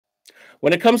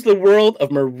When it comes to the world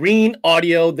of marine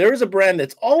audio, there is a brand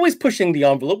that's always pushing the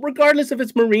envelope, regardless if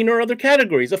it's marine or other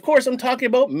categories. Of course, I'm talking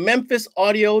about Memphis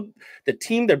Audio, the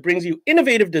team that brings you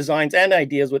innovative designs and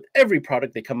ideas with every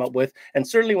product they come up with. And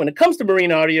certainly when it comes to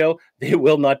marine audio, they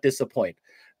will not disappoint.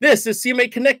 This is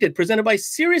CMA Connected, presented by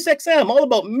SiriusXM, all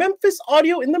about Memphis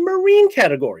Audio in the marine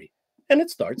category. And it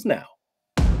starts now.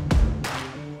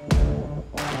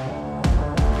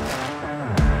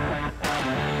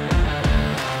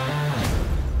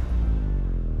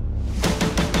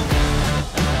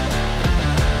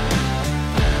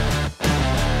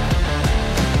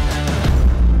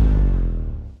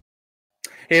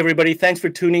 Hey, everybody. Thanks for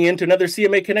tuning in to another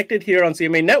CMA Connected here on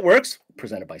CMA Networks,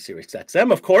 presented by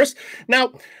SiriusXM, of course.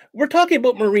 Now, we're talking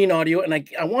about marine audio, and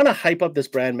I want to hype up this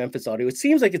brand, Memphis Audio. It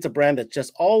seems like it's a brand that's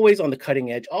just always on the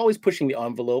cutting edge, always pushing the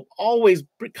envelope, always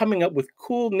coming up with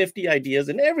cool, nifty ideas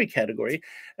in every category.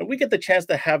 And we get the chance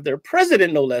to have their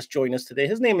president, no less, join us today.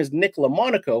 His name is NICK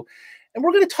LOMONACO, and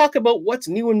we're going to talk about what's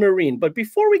new in marine. But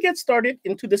before we get started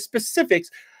into the specifics,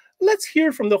 let's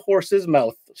hear from the horse's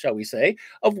mouth, shall we say,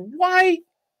 of why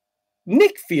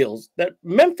Nick feels that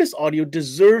Memphis Audio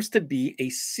deserves to be a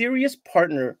serious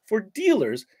partner for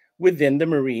dealers within the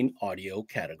marine audio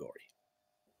category.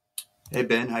 Hey,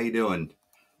 Ben, how you doing?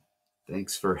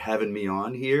 Thanks for having me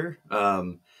on here.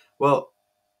 To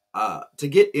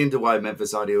get into why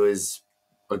Memphis Audio is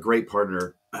a great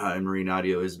partner in marine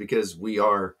audio is because we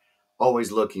are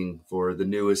always looking for the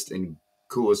newest and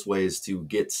coolest ways to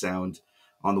get sound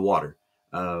on the water.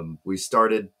 We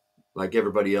started, like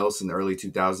everybody else, in the early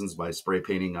 2000s by spray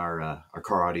painting our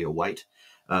car audio white.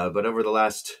 But over the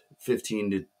last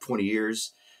 15 to 20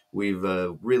 years, we've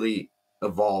really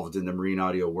evolved in the marine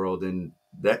audio world. And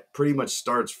that pretty much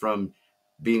starts from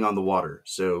being on the water.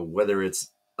 So whether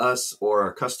it's us or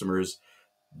our customers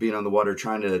being on the water,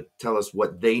 trying to tell us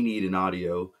what they need in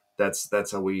audio,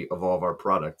 that's how we evolve our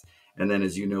product. And then,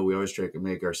 as you know, we always try to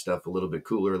make our stuff a little bit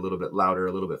cooler, a little bit louder,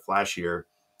 a little bit flashier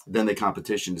than the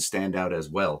competition to stand out as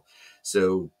well.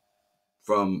 So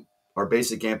from our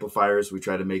basic amplifiers, we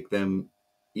try to make them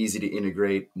easy to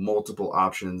integrate, multiple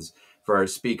options. For our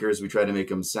speakers, we try to make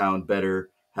them sound better,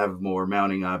 have more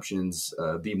mounting options,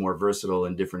 be more versatile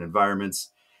in different environments.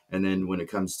 And then when it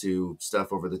comes to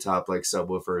stuff over the top like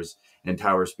subwoofers and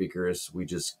tower speakers, we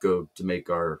just go to make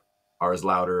ours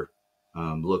louder,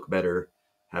 look better,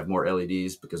 have more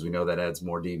LEDs because we know that adds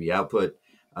more dB output.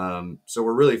 So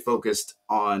we're really focused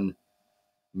on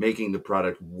making the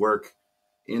product work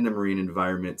in the marine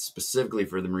environment, specifically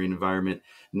for the marine environment.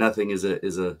 Nothing is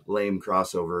a lame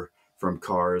crossover from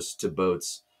cars to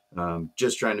boats.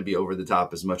 Just trying to be over the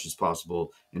top as much as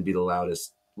possible and be the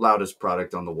loudest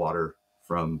product on the water,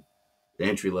 from the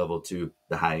entry level to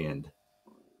the high end.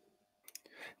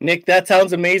 Nick, that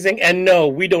sounds amazing. And no,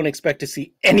 we don't expect to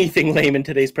see anything lame in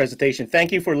today's presentation.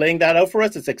 Thank you for laying that out for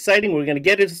us. It's exciting. We're going to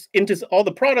get into all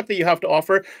the product that you have to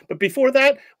offer. But before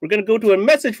that, we're going to go to a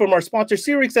message from our sponsor,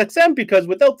 SiriusXM, because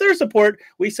without their support,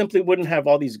 we simply wouldn't have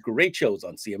all these great shows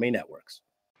on CMA Networks.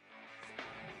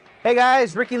 Hey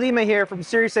guys, Ricky Lima here from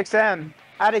SiriusXM.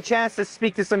 I had a chance to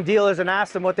speak to some dealers and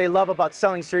ask them what they love about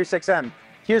selling SiriusXM.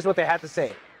 Here's what they had to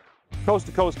say.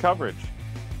 Coast-to-coast coverage.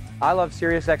 I love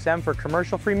SiriusXM for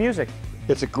commercial-free music.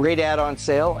 It's a great add-on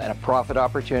sale and a profit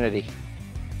opportunity.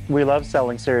 We love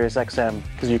selling SiriusXM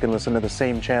because you can listen to the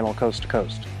same channel coast to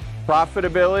coast.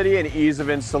 Profitability and ease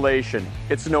of installation.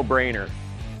 It's a no-brainer.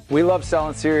 We love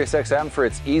selling SiriusXM for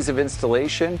its ease of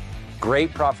installation,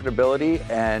 great profitability,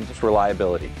 and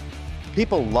reliability.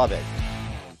 People love it.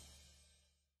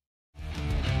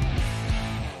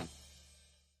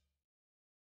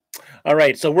 All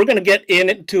right, so we're going to get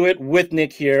into it with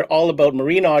Nick here, all about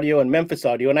marine audio and Memphis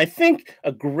Audio. And I think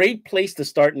a great place to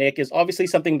start, Nick, is obviously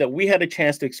something that we had a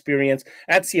chance to experience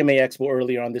at CMA Expo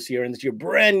earlier on this year, and it's your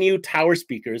brand new tower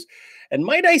speakers. And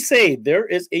might I say, there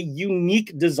is a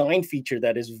unique design feature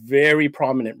that is very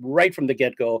prominent right from the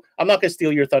get-go. I'm not going to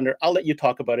steal your thunder. I'll let you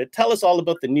talk about it. Tell us all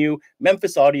about the new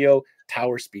Memphis Audio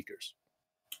tower speakers.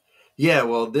 Yeah,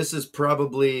 well, this is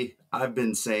probably, I've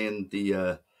been saying,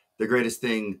 the greatest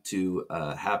thing to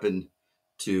happen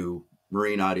to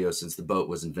marine audio since the boat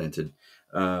was invented.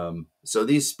 So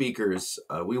these speakers,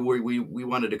 we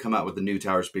wanted to come out with a new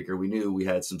tower speaker. We knew we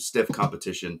had some stiff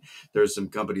competition. There's some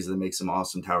companies that make some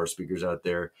awesome tower speakers out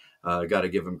there. Got to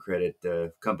give them credit.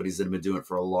 Companies that have been doing it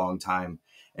for a long time.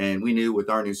 And we knew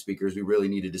with our new speakers, we really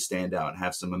needed to stand out and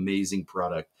have some amazing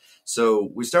product.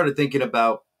 So we started thinking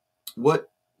about what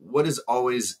is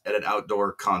always at an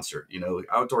outdoor concert,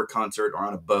 outdoor concert or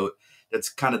on a boat. That's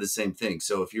kind of the same thing.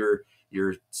 So if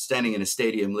you're standing in a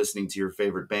stadium listening to your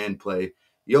favorite band play,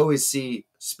 you always see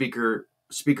speaker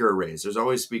speaker arrays. There's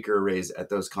always speaker arrays at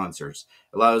those concerts.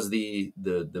 Allows the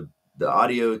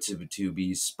audio to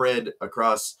be spread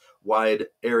across wide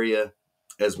area,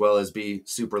 as well as be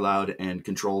super loud and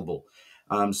controllable.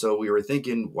 So we were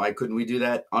thinking, why couldn't we do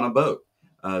that on a boat?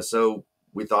 So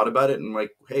we thought about it and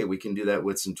like, hey, we can do that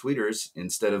with some tweeters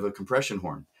instead of a compression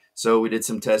horn. So we did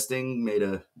some testing, made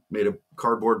a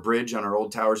cardboard bridge on our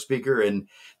old tower speaker, and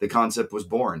the concept was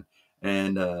born.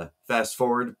 And fast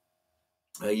forward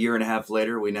a year and a half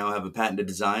later, we now have a patented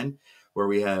design where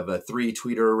we have a 3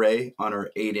 tweeter array on our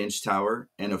 8-inch tower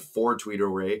and a 4 tweeter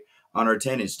array on our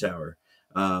 10-inch tower.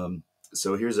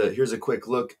 So here's a quick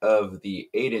look of the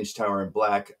 8-inch tower in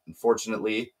black.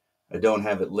 Unfortunately, I don't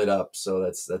have it lit up, so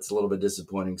that's a little bit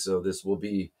disappointing. So this will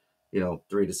be,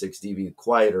 3 to 6 dB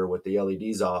quieter with the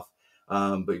LEDs off.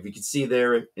 But if you can see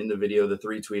there in the video, the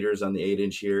 3 tweeters on the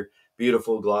 8-inch here,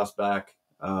 beautiful gloss back.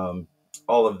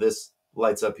 All of this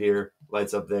lights up here,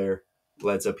 lights up there,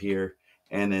 lights up here,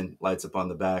 and then lights up on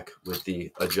the back with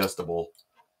the adjustable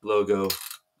logo. You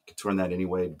can turn that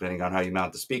anyway, depending on how you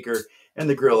mount the speaker. And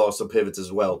the grill also pivots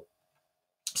as well.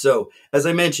 So as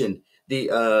I mentioned,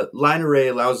 the line array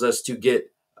allows us to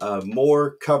get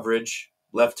more coverage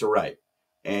left to right.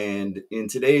 And in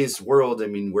today's world, I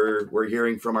mean, we're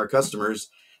hearing from our customers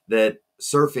that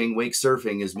wake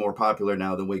surfing is more popular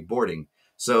now than wakeboarding.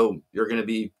 So you're going to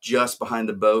be just behind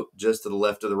the boat, just to the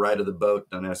left or the right of the boat.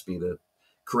 Don't ask me the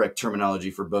correct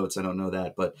terminology for boats. I don't know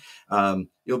that, but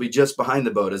you'll be just behind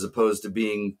the boat as opposed to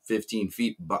being 15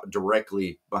 feet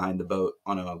directly behind the boat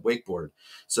on a wakeboard.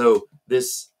 So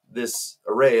this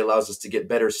array allows us to get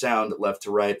better sound left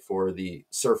to right for the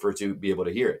surfer to be able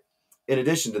to hear it. In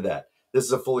addition to that, this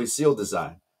is a fully sealed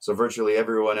design. So virtually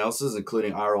everyone else's,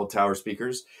 including our old tower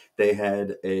speakers, they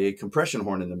had a compression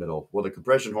horn in the middle. Well, the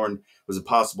compression horn was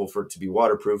impossible for it to be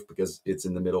waterproof because it's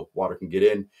in the middle, water can get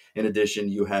in. In addition,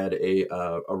 you had a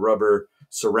rubber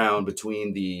surround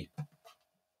between the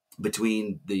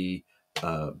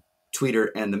tweeter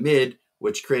and the mid,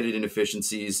 which created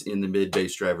inefficiencies in the mid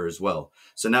bass driver as well.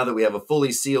 So now that we have a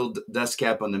fully sealed dust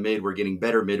cap on the mid, we're getting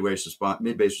better mid bass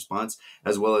response,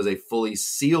 as well as a fully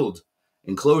sealed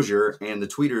enclosure and the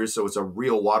tweeters, so it's a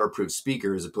real waterproof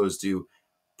speaker as opposed to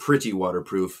pretty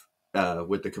waterproof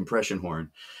with the compression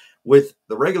horn. With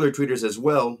the regular tweeters as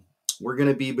well, we're going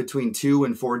to be between 2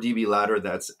 and 4 dB louder.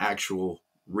 That's actual,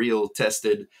 real,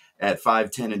 tested at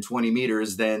 5, 10, and 20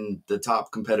 meters than the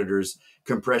top competitors'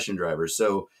 compression drivers.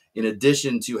 So in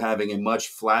addition to having a much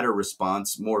flatter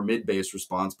response, more mid-bass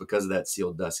response because of that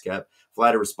sealed dust cap,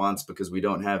 flatter response because we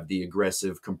don't have the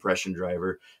aggressive compression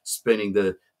driver spinning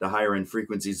the higher end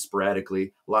frequencies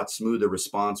sporadically, a lot smoother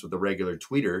response with the regular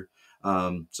tweeter.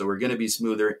 So we're going to be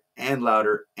smoother and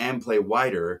louder and play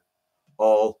wider,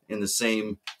 all in the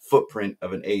same footprint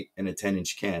of an 8 and a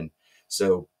 10-inch can.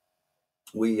 So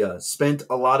we spent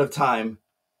a lot of time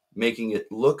making it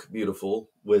look beautiful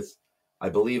with, I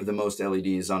believe, the most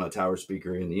LEDs on a tower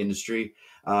speaker in the industry,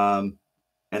 and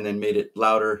then made it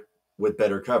louder with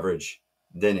better coverage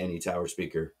than any tower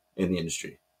speaker in the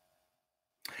industry.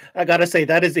 I gotta say,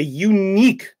 that is a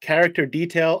unique character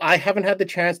detail. I haven't had the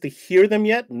chance to hear them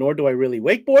yet, nor do I really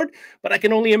wakeboard, but I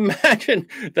can only imagine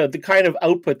the kind of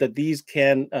output that these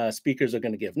speakers are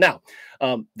going to give. Now,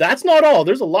 that's not all.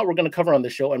 There's a lot we're going to cover on the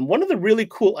show, and one of the really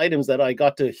cool items that I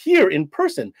got to hear in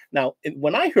person. Now,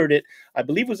 when I heard it, I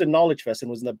believe it was in Knowledge Fest and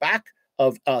was in the back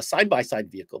of a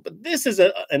side-by-side vehicle. But this is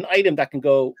an item that can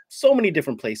go so many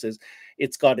different places.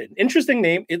 It's got an interesting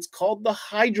name. It's called the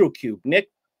Hydro Cube. Nick,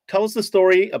 tell us the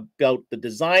story about the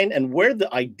design and where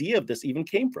the idea of this even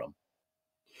came from.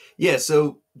 Yeah,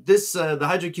 so this the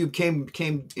Hydro Cube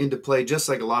came into play just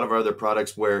like a lot of our other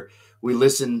products, where we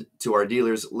listen to our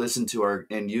dealers, listen to our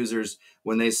end users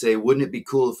when they say, wouldn't it be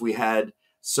cool if we had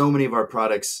so many of our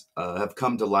products have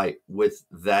come to light with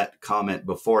that comment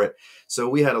before it. So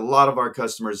we had a lot of our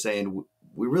customers saying,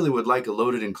 we really would like a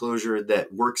loaded enclosure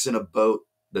that works in a boat,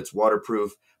 that's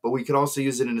waterproof, but we could also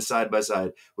use it in a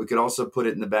side-by-side. We could also put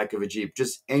it in the back of a Jeep,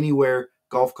 just anywhere,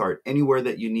 golf cart, anywhere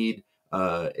that you need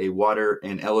a water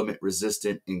and element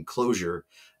resistant enclosure.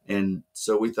 And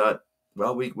so we thought,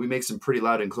 well, we make some pretty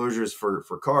loud enclosures for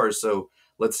cars. So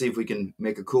let's see if we can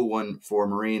make a cool one for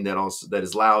marine that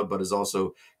is loud, but is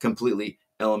also completely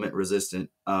element resistant.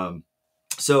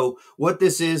 So what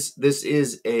this is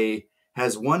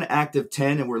has one active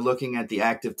 10, and we're looking at the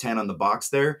active 10 on the box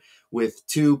there, with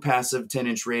 2 passive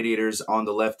 10-inch radiators on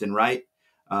the left and right.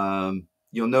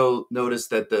 You'll notice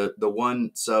that the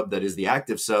one sub that is the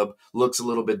active sub looks a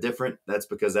little bit different. That's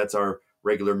because that's our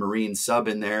regular marine sub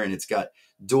in there, and it's got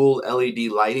dual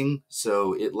LED lighting,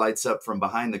 so it lights up from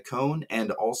behind the cone,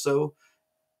 and also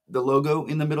the logo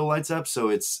in the middle lights up. So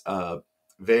it's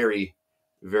very,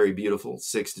 very beautiful,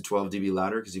 6 to 12 dB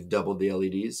louder because you've doubled the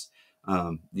LEDs.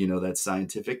 You know, that's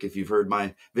scientific if you've heard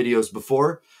my videos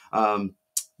before.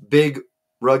 Big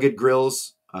rugged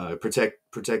grills protect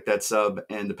that sub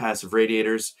and the passive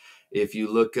radiators. If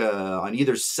you look on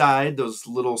either side, those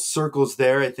little circles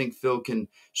there, I think Phil can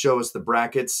show us the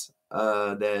brackets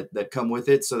that come with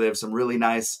it. So they have some really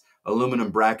nice aluminum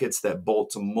brackets that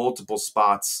bolt to multiple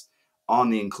spots on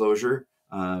the enclosure.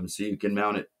 So you can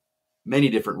mount it many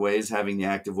different ways, having the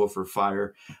active woofer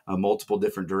fire multiple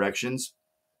different directions,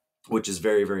 which is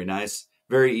very, very nice.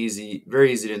 Very easy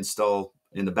to install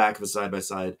in the back of a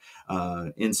side-by-side,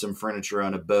 in some furniture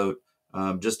on a boat,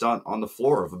 just on the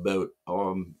floor of a boat,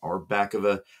 or back of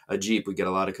a Jeep. We get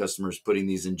a lot of customers putting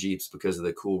these in Jeeps because of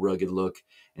the cool rugged look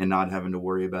and not having to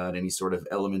worry about any sort of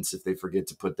elements if they forget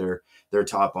to put their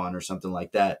top on or something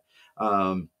like that.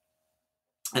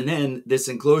 And then this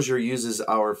enclosure uses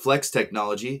our Flex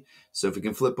technology. So if we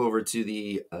can flip over to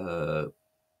the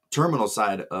terminal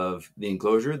side of the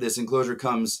enclosure, this enclosure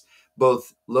comes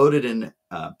both loaded and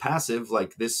passive,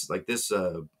 like this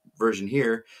version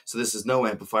here. So this is no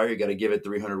amplifier. You got to give it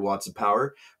 300 watts of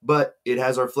power, but it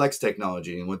has our Flex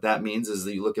technology. And what that means is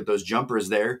that you look at those jumpers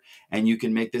there, and you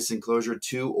can make this enclosure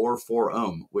 2 or 4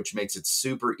 ohm, which makes it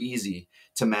super easy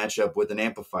to match up with an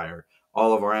amplifier.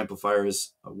 All of our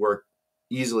amplifiers work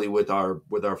easily with our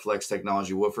Flex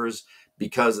technology woofers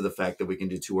because of the fact that we can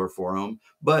do 2 or 4 ohm.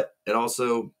 But it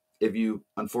also, if you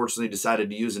unfortunately decided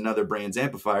to use another brand's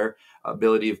amplifier,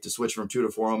 ability to switch from 2 to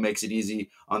 4 ohm makes it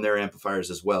easy on their amplifiers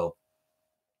as well.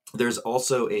 There's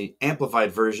also a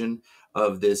amplified version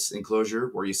of this enclosure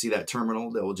where you see that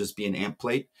terminal that will just be an amp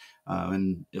plate,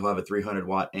 and you'll have a 300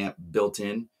 watt amp built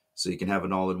in, so you can have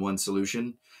an all-in-one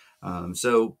solution.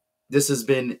 So this has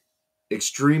been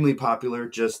extremely popular,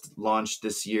 just launched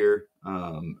this year,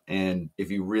 and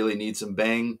if you really need some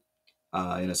bang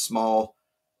in a small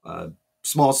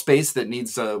space that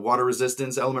needs water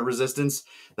resistance, element resistance,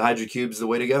 the HydroCube is the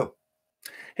way to go.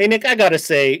 Hey, Nick, I gotta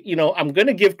say, I'm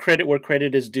gonna give credit where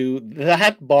credit is due.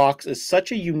 That box is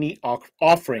such a unique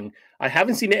offering. I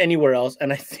haven't seen it anywhere else,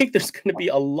 and I think there's gonna be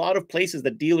a lot of places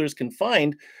that dealers can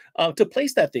find to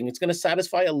place that thing. It's gonna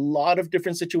satisfy a lot of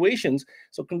different situations.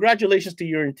 So congratulations to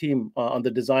your team on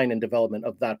the design and development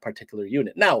of that particular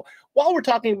unit. Now, while we're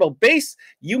talking about bass,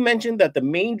 you mentioned that the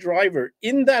main driver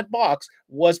in that box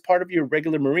was part of your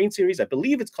regular Marine series. I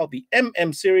believe it's called the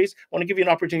MM series. I want to give you an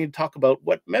opportunity to talk about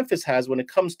what Memphis has when it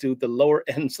comes to the lower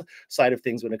end side of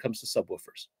things when it comes to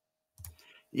subwoofers.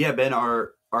 Yeah, Ben,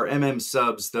 our MM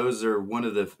subs, those are one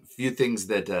of the few things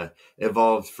that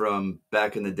evolved from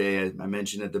back in the day. I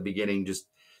mentioned at the beginning, just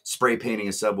spray painting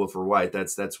a subwoofer white.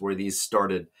 That's where these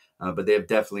started, but they have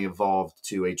definitely evolved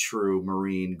to a true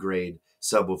marine grade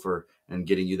subwoofer and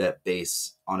getting you that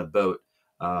bass on a boat,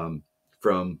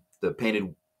 from the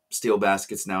painted steel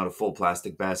baskets now to full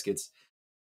plastic baskets.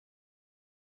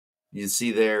 You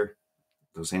see there,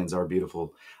 those hands are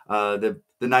beautiful. The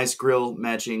nice grill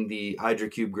matching the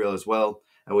HydroCube grill as well.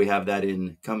 And we have that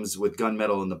comes with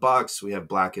gunmetal in the box. We have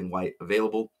black and white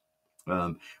available.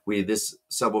 This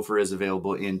subwoofer is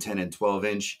available in 10 and 12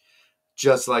 inch.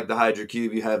 Just like the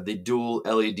HydroCube, you have the dual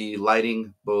LED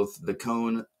lighting. Both the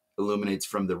cone illuminates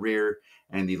from the rear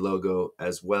and the logo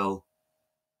as well.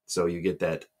 So you get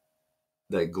that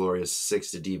glorious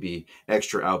 6 dB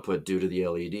extra output due to the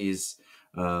LEDs.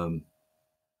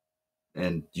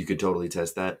 And you could totally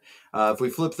test that. If we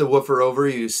flip the woofer over,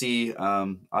 you see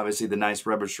obviously the nice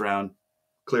rubber surround,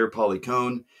 clear poly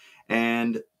cone,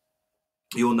 and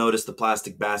you will notice the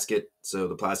plastic basket. So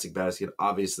the plastic basket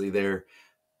obviously there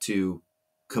to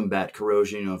combat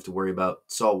corrosion. You don't have to worry about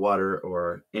salt water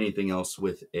or anything else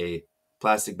with a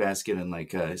plastic basket, and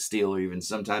like steel or even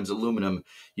sometimes aluminum,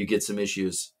 you get some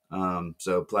issues.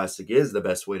 So plastic is the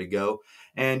best way to go.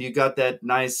 And you got that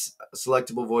nice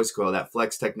selectable voice coil, that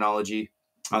Flex technology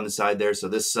on the side there. So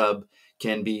this sub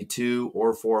can be 2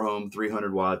 or 4 ohm,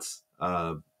 300 watts.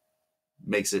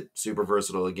 Makes it super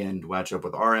versatile again to match up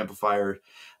with our amplifier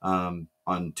on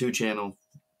 2-channel.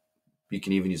 You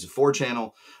can even use a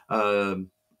 4-channel, and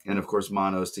of course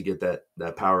monos to get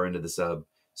that power into the sub.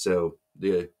 So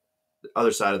the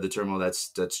other side of the terminal,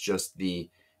 that's just the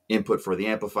input for the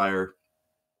amplifier.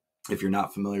 If you're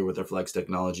not familiar with our Flex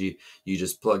technology, you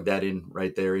just plug that in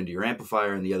right there into your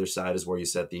amplifier, and the other side is where you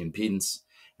set the impedance.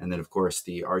 And then, of course,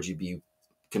 the RGB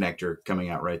connector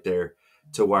coming out right there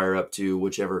to wire up to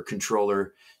whichever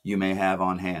controller you may have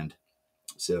on hand.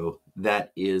 So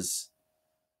that is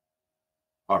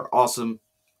our awesome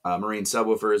marine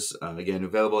subwoofers. Again,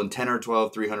 available in 10 or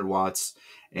 12, 300 watts,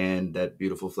 and that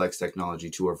beautiful Flex technology,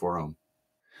 2 or 4 ohm.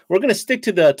 we're going to stick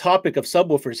to the topic of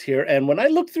subwoofers here. And when I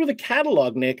looked through the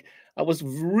catalog, Nick, I was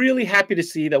really happy to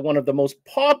see that one of the most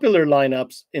popular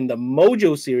lineups in the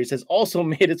Mojo series has also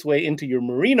made its way into your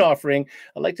Marine offering.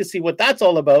 I'd like to see what that's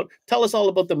all about. Tell us all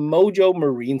about the Mojo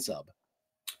Marine sub.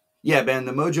 Yeah, Ben,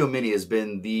 the Mojo Mini has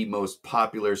been the most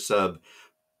popular sub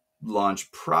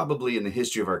launch probably in the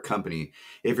history of our company.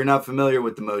 If you're not familiar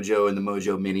with the Mojo and the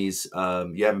Mojo Minis,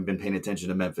 you haven't been paying attention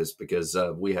to Memphis, because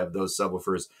we have those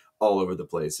subwoofers all over the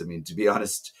place. I mean, to be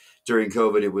honest, during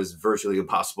COVID, it was virtually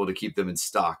impossible to keep them in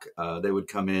stock. They would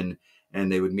come in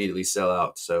and they would immediately sell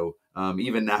out. So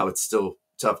even now, it's still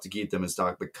tough to keep them in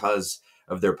stock because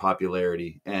of their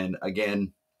popularity. And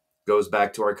again, goes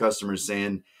back to our customers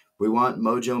saying, we want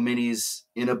Mojo Minis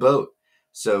in a boat.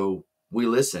 So we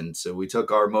listened. So we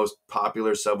took our most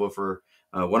popular subwoofer,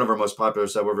 one of our most popular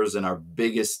subwoofers and our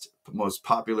biggest, most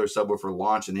popular subwoofer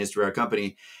launch in the history of our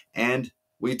company, and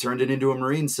we turned it into a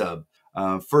Marine sub.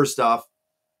 First off,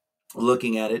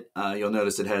 looking at it, you'll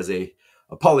notice it has a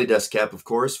poly dust cap, of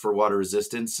course, for water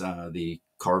resistance. The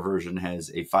car version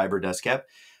has a fiber dust cap.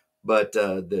 But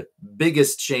the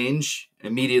biggest change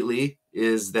immediately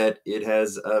is that it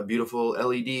has a beautiful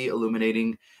LED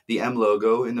illuminating the M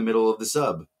logo in the middle of the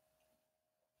sub.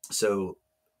 So,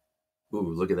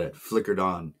 ooh, look at that, flickered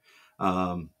on.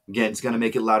 Again, it's going to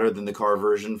make it louder than the car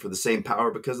version for the same power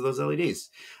because of those LEDs.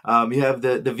 You have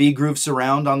the V-Groove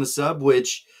surround on the sub,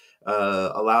 which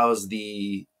allows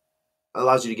you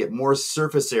to get more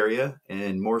surface area,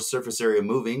 and more surface area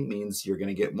moving means you're going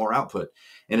to get more output.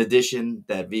 In addition,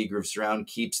 that V-Groove surround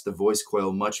keeps the voice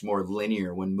coil much more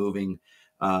linear when moving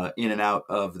in and out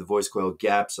of the voice coil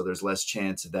gap, so there's less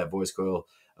chance of that voice coil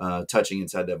touching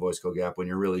inside that voice coil gap when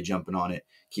you're really jumping on it.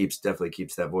 Definitely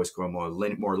keeps that voice coil more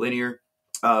linear.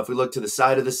 If we look to the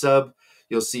side of the sub,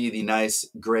 you'll see the nice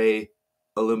gray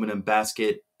aluminum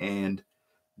basket and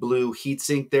blue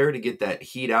heatsink there to get that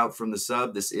heat out from the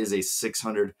sub. This is a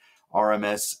 600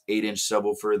 RMS 8-inch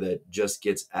subwoofer that just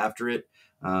gets after it.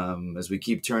 As we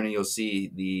keep turning, you'll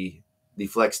see the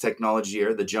flex technology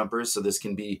here, the jumpers. So this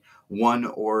can be 1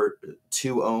 or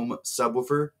 2 ohm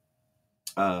subwoofer.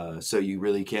 So you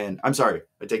really can, I'm sorry,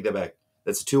 I take that back.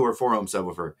 That's a 2 or 4 ohm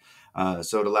subwoofer.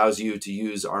 So it allows you to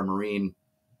use our marine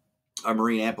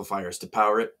amplifiers to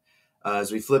power it.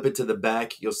 As we flip it to the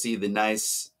back, you'll see the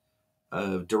nice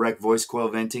direct voice coil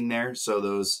venting there. So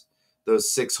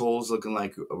those 6 holes looking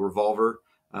like a revolver,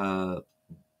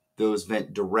 those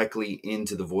vent directly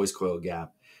into the voice coil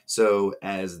gap. So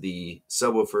as the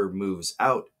subwoofer moves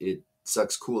out, it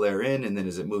sucks cool air in, and then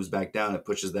as it moves back down, it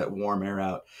pushes that warm air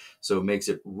out. So it makes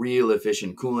it real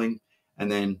efficient cooling.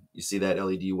 And then you see that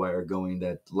LED wire going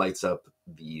that lights up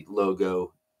the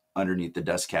logo underneath the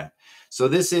dust cap. So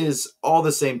this is all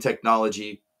the same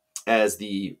technology as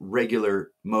the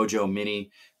regular Mojo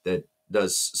Mini that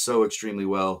does so extremely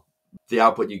well. The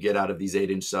output you get out of these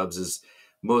 8-inch subs is,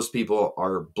 most people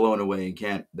are blown away and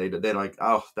can't, they're like,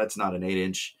 oh, that's not an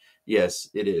 8-inch. Yes,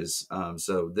 it is.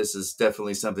 So this is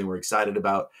definitely something we're excited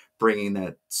about, bringing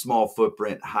that small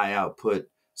footprint, high output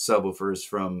subwoofers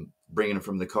from bringing it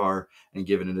from the car and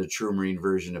giving it a true marine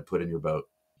version to put in your boat.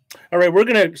 All right, we're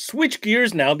going to switch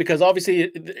gears now because obviously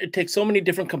it takes so many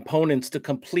different components to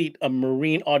complete a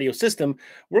marine audio system.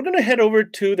 We're going to head over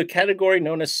to the category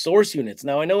known as source units.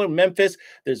 Now, I know in Memphis,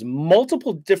 there's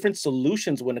multiple different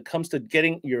solutions when it comes to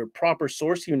getting your proper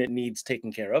source unit needs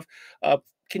taken care of.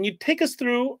 Can you take us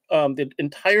through the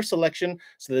entire selection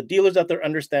so the dealers out there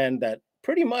understand that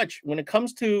pretty much when it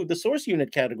comes to the source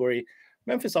unit category,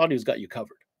 Memphis Audio's got you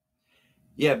covered?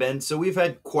 Yeah, Ben. So we've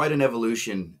had quite an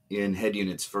evolution in head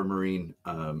units for marine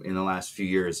in the last few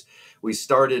years. We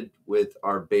started with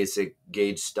our basic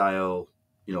gauge style,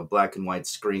 black and white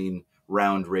screen,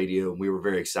 round radio. And we were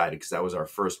very excited because that was our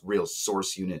first real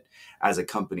source unit as a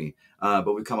company.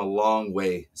 But we've come a long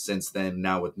way since then,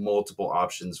 now with multiple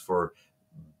options for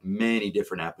many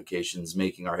different applications,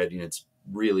 making our head units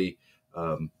really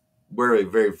very,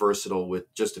 very versatile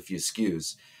with just a few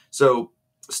SKUs. So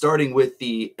starting with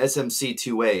the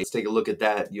SMC2A, let's take a look at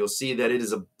that. You'll see that it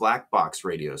is a black box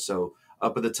radio. So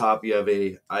up at the top, you have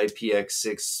a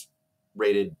IPX6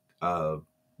 rated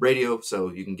radio,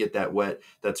 so you can get that wet.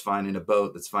 That's fine in a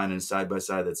boat. That's fine in a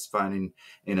side-by-side. That's fine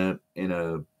in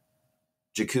a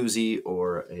jacuzzi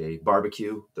or a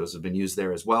barbecue. Those have been used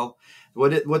there as well.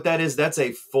 What that is, that's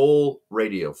a full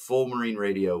radio, full marine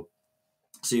radio.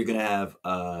 So you're going to have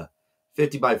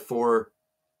 50x4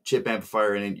 chip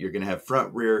amplifier in it. You're going to have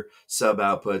front rear sub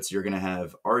outputs. You're going to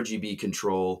have RGB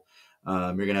control.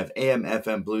 You're going to have AM,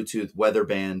 FM, Bluetooth, weather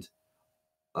band,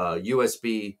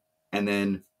 USB, and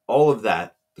then all of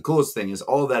that. The coolest thing is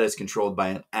all of that is controlled by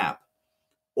an app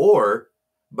or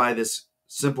by this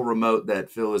simple remote that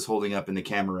Phil is holding up in the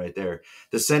camera right there.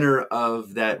 The center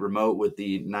of that remote with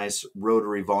the nice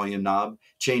rotary volume knob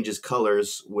changes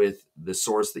colors with the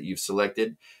source that you've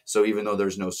selected. So even though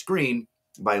there's no screen,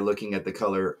 by looking at the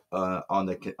color on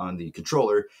the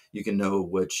controller, you can know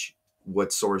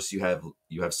what source you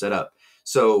have set up.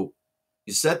 So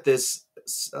you set this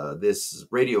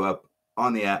radio up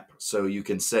on the app, so you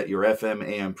can set your FM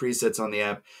AM presets on the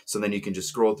app. So then you can just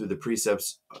scroll through the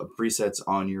presets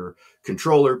on your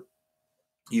controller.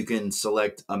 You can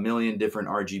select a million different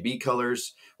RGB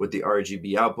colors with the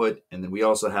RGB output, and then we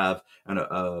also have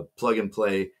a plug and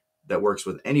play that works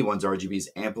with anyone's RGB's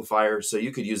amplifier. So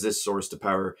you could use this source to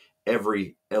power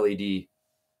every LED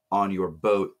on your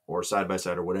boat or side by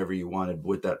side or whatever you wanted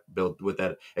with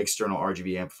that external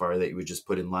RGB amplifier that you would just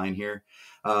put in line here.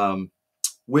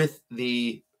 With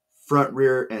the front,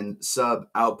 rear, and sub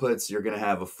outputs, you're going to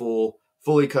have a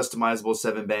fully customizable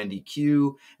 7-band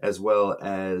EQ, as well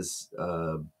as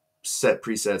set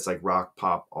presets like rock,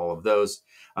 pop, all of those.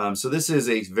 So this is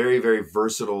a very, very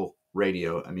versatile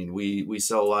radio. I mean, we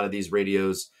sell a lot of these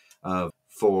radios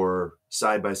for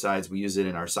side-by-sides. We use it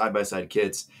in our side-by-side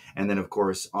kits, and then of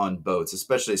course on boats,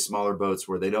 especially smaller boats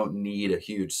where they don't need a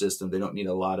huge system. They don't need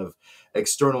a lot of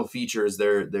external features.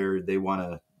 They want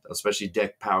to, especially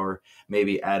deck power,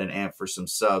 maybe add an amp for some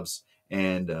subs,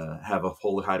 and have a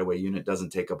whole hideaway unit. Doesn't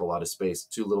take up a lot of space.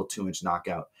 Little 2-inch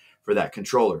knockout for that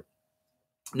controller.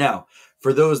 Now,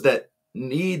 for those that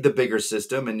need the bigger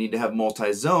system and need to have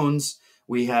multi-zones,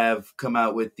 we have come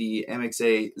out with the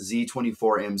MXA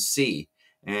Z24MC.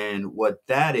 And what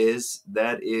that is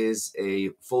a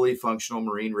fully functional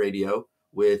marine radio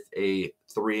with a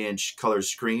 3-inch color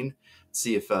screen. Let's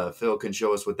see if Phil can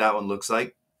show us what that one looks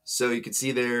like. So you can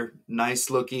see there, nice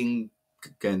looking,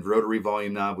 again, rotary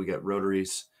volume knob. We got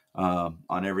rotaries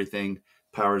on everything.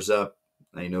 Powers up.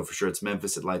 Now you know for sure it's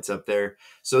Memphis. It lights up there.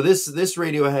 So this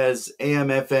radio has AM,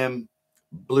 FM,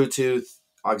 Bluetooth,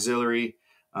 auxiliary.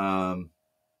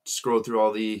 Scroll through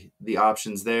all the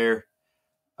options there.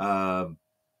 And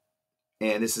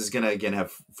this is going to, again,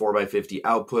 have 4x50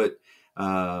 output,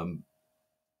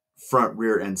 front,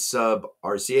 rear, and sub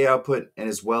RCA output, and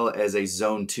as well as a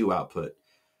Zone 2 output.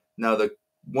 Now,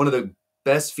 one of the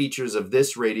best features of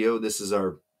this radio, this is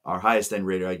our highest end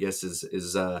radio, I guess,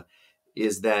 is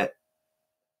that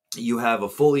you have a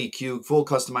full EQ, full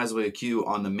customizable EQ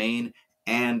on the main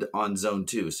and on Zone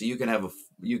 2. So you can have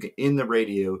in the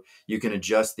radio, you can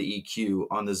adjust the EQ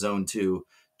on the Zone 2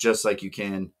 just like you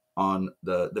can on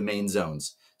the main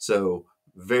zones. So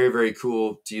very, very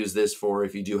cool to use this for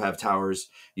if you do have towers,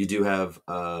 you do have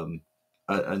a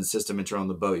system internal on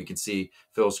the boat. You can see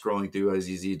Phil scrolling through as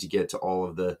easy to get to all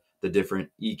of the different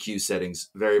EQ settings.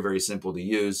 Very, very simple to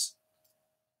use.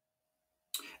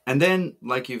 And then,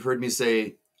 like you've heard me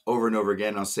say over and over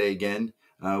again, I'll say again,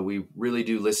 we really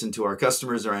do listen to our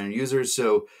customers, our end users.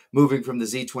 So moving from the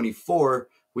Z24,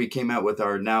 we came out with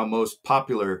our now most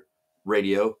popular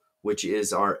radio, which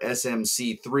is our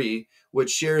SMC3, which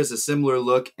shares a similar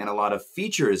look and a lot of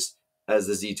features as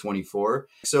the Z24.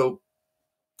 So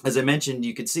as I mentioned,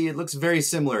 you can see it looks very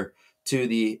similar to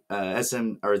the the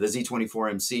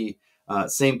Z24MC.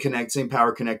 Same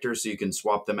power connector, so you can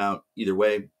swap them out either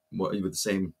way with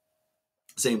the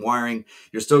same wiring.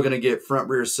 You're still going to get front,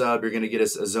 rear, sub. You're going to get a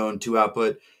Zone 2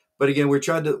 output. But again, we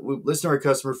listen to our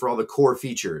customer for all the core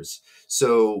features.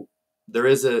 So there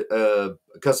is a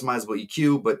customizable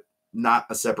EQ, but not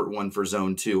a separate one for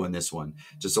Zone 2 on this one.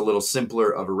 Just a little simpler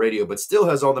of a radio, but still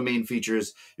has all the main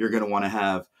features you're going to want to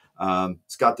have.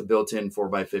 It's got the built-in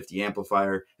 4x50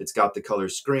 amplifier. It's got the color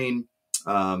screen,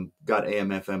 got AM,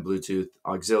 FM, Bluetooth,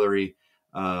 auxiliary.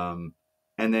 And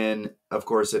then, of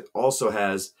course, it also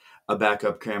has a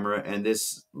backup camera. And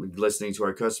this, listening to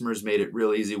our customers, made it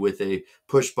real easy with a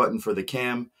push button for the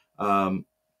cam.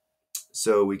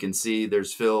 So we can see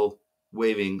there's Phil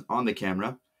waving on the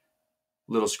camera,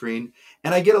 little screen.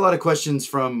 And I get a lot of questions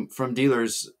from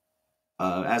dealers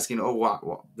asking, oh,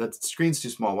 wow, that screen's too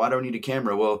small. Why do I need a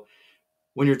camera? Well,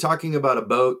 when you're talking about a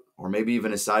boat or maybe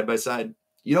even a side-by-side,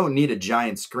 you don't need a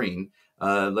giant screen.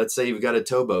 Let's say you've got a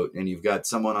towboat and you've got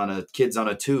kids on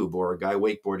a tube or a guy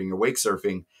wakeboarding or wake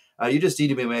surfing. You just need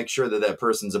to make sure that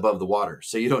person's above the water.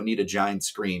 So you don't need a giant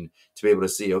screen to be able to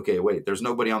see, okay, wait, there's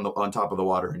nobody on top of the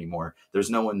water anymore. There's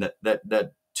no one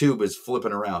that tube is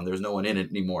flipping around. There's no one in it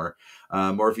anymore.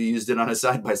 Or if you used it on a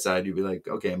side-by-side, you'd be like,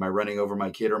 okay, am I running over my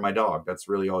kid or my dog? That's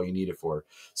really all you need it for.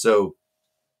 So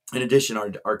in addition,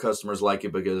 our customers like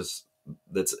it because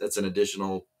it's an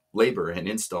additional labor and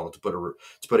install to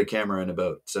put a camera in a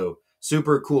boat. So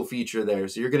super cool feature there.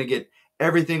 So you're going to get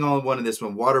everything all in one in this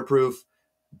one. Waterproof,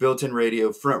 built-in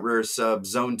radio, front, rear, sub,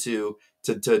 zone 2.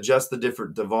 To adjust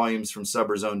the volumes from sub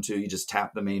or zone 2, you just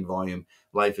tap the main volume.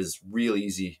 Life is real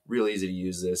easy to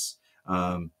use this.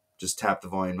 Just tap the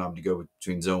volume knob to go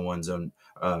between zone 1,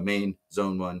 main,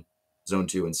 zone 1, zone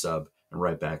 2, and sub, and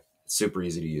right back. It's super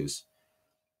easy to use.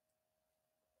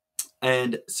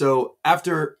 And so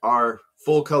after our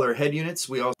full color head units,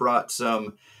 we also brought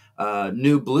some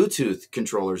new Bluetooth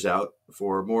controllers out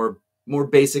for more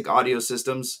basic audio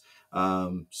systems.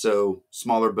 So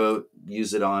smaller boat,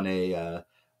 use it on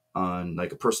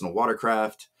like a personal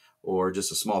watercraft or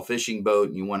just a small fishing boat,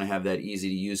 and you want to have that easy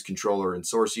to use controller and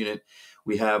source unit.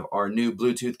 We have our new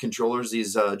Bluetooth controllers.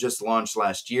 These just launched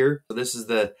last year. So this is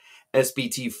the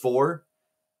SBT4.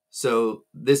 So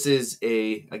this is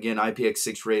again,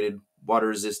 IPX6 rated, water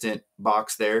resistant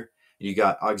box there. You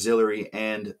got auxiliary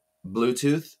and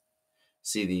Bluetooth.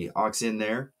 See the aux in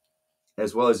there,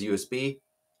 as well as USB.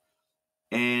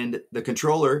 And the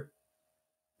controller,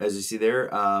 as you see there,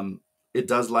 it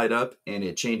does light up and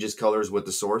it changes colors with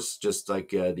the source, just like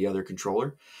the other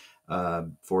controller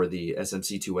for the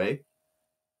SMC2A.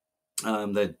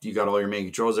 That you got all your main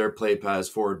controls there, play, pause,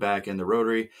 forward, back, and the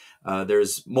rotary.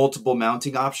 There's multiple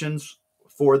mounting options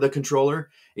for the controller.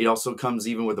 It also comes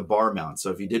even with a bar mount. So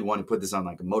if you did want to put this on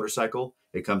like a motorcycle,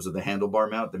 it comes with a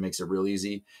handlebar mount that makes it real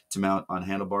easy to mount on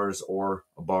handlebars or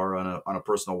a bar on a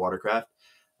personal watercraft.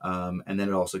 And then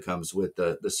it also comes with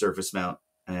the surface mount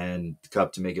and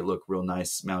cup to make it look real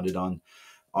nice mounted on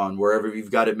wherever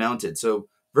you've got it mounted. So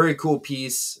very cool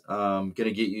piece. Going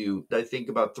to get you, I think,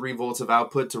 about 3 volts of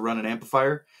output to run an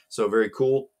amplifier. So very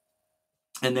cool.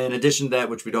 And then in addition to that,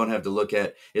 which we don't have to look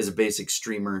at, is a basic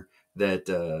streamer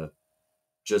that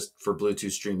just for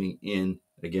Bluetooth streaming in,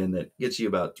 again, that gets you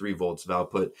about 3 volts of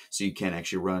output. So you can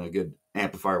actually run a good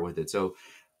amplifier with it. So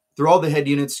through all the head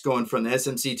units, going from the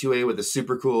SMC2A with a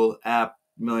super cool app,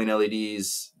 million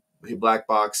LEDs, black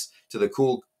box, to the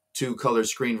cool 2-color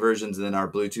screen versions, and then our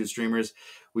Bluetooth streamers,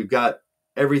 we've got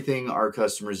everything our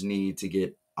customers need to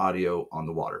get audio on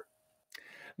the water.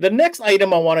 The next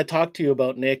item I want to talk to you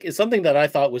about, Nick, is something that I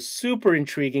thought was super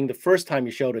intriguing the first time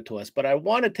you showed it to us, but I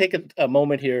want to take a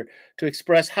moment here to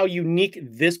express how unique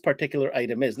this particular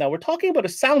item is. Now, we're talking about a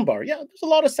soundbar. Yeah, there's a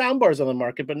lot of soundbars on the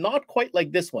market, but not quite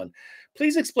like this one.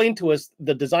 Please explain to us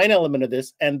the design element of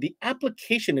this and the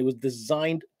application it was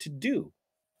designed to do.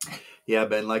 Yeah,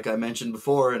 Ben, like I mentioned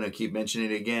before, and I keep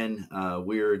mentioning it again,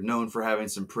 we're known for having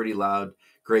some pretty loud,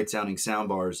 great sounding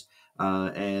soundbars.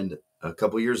 And a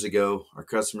couple years ago, our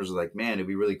customers were like, man, it'd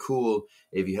be really cool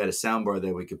if you had a soundbar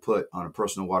that we could put on a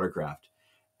personal watercraft.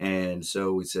 And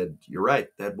so we said, you're right,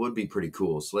 that would be pretty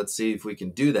cool. So let's see if we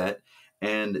can do that.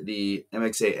 And the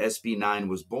MXA SB9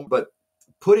 was born. But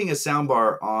putting a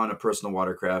soundbar on a personal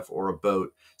watercraft or a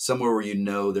boat, somewhere where you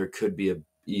know there could be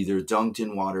either dunked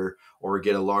in water or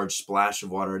get a large splash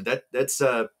of water, that's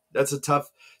a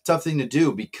tough thing to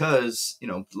do, because, you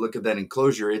know, look at that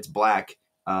enclosure, it's black.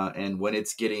 And when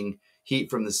it's getting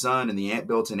heat from the sun and the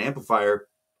built-in amplifier,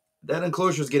 that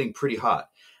enclosure is getting pretty hot.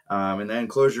 And that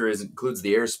enclosure includes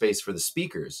the airspace for the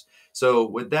speakers. So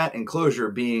with that enclosure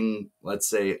being, let's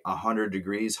say, 100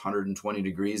 degrees, 120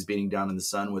 degrees, being down in the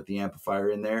sun with the amplifier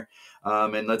in there,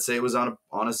 and let's say it was on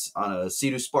a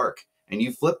Sea-Doo Spark, and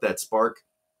you flip that Spark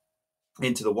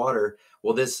into the water,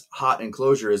 well, this hot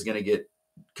enclosure is going to get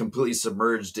completely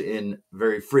submerged in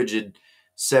very frigid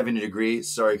 70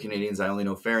 degrees. Sorry, Canadians, I only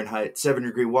know Fahrenheit.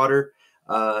 70-degree water.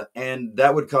 And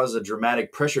that would cause a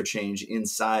dramatic pressure change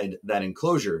inside that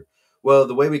enclosure. Well,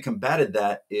 the way we combated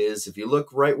that is, if you look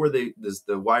right where the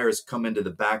wires come into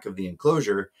the back of the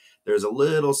enclosure, there's a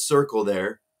little circle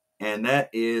there, and that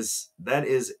is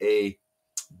a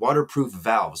waterproof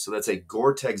valve. So that's a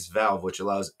Gore-Tex valve, which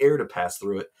allows air to pass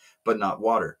through it, but not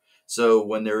water. So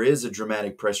when there is a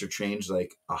dramatic pressure change,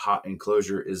 like a hot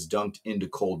enclosure is dunked into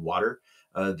cold water,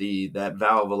 that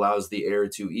valve allows the air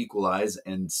to equalize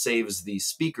and saves the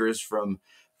speakers from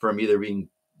either being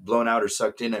blown out or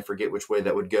sucked in. I forget which way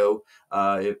that would go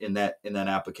in that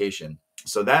application.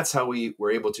 So that's how we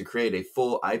were able to create a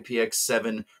full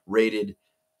IPX7 rated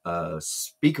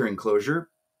speaker enclosure.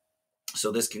 So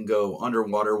this can go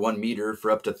underwater 1 meter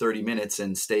for up to 30 minutes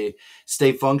and stay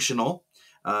functional.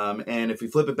 And if we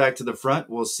flip it back to the front,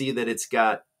 we'll see that it's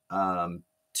got 2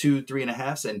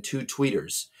 3.5s and 2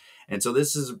 tweeters. And so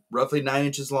this is roughly 9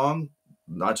 inches long,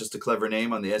 not just a clever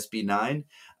name on the SB9.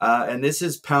 And this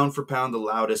is pound for pound the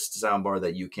loudest soundbar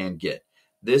that you can get.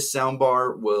 This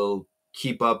soundbar will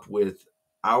keep up with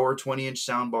our 20-inch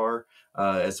soundbar,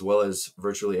 as well as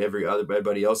virtually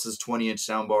everybody else's 20-inch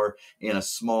soundbar in a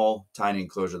small, tiny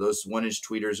enclosure. Those 1-inch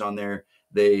tweeters on there,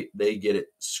 they get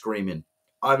it screaming.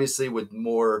 Obviously, with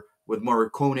more with more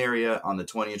cone area, on the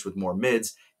 20-inch with more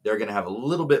mids, they're going to have a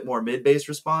little bit more mid-bass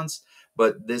response,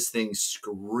 but this thing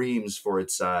screams for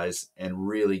its size and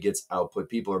really gets output.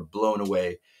 People are blown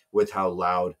away with how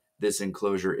loud this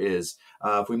enclosure is.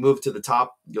 If we move to the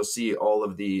top, you'll see all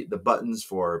of the buttons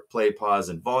for play, pause,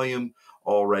 and volume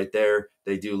all right there.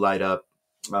 They do light up,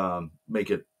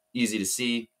 make it easy to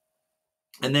see.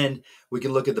 And then we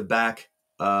can look at the back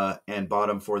and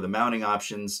bottom for the mounting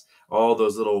options. All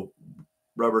those little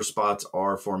rubber spots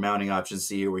are for mounting options.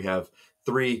 See here we have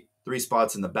three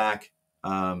spots in the back,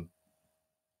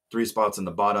 3 spots in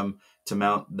the bottom to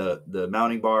mount the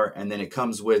mounting bar, and then it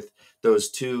comes with those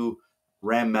 2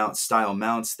 ram mount style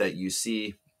mounts that you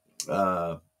see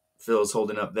Phil's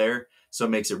holding up there. So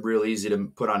it makes it real easy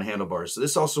to put on handlebars. So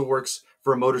this also works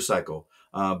for a motorcycle,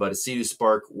 but a Sea-Doo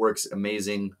Spark works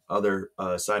amazing. Other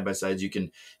side-by-sides, you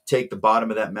can take the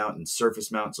bottom of that mount and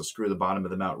surface mount, so screw the bottom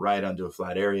of the mount right onto a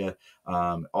flat area.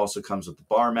 Also comes with the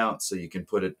bar mount, so you can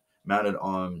put it mounted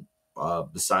on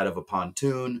the side of a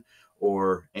pontoon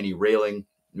or any railing,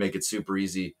 make it super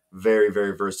easy. Very,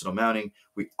 very versatile mounting.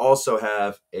 We also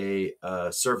have a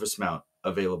surface mount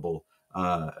available,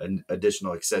 an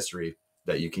additional accessory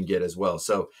that you can get as well.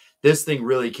 So this thing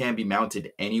really can be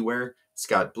mounted anywhere. It's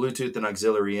got Bluetooth and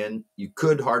auxiliary in. You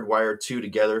could hardwire 2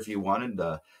 together if you wanted,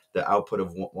 the output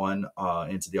of one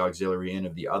into the auxiliary in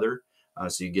of the other.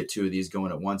 So you get 2 of these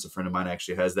going at once. A friend of mine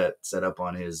actually has that set up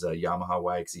on his Yamaha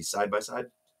YXZ side-by-side.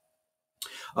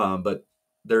 But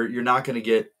you're not going to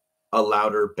get a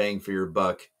louder bang for your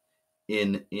buck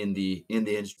in the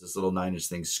inch. This little 9-inch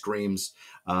thing screams.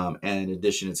 And in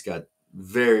addition, it's got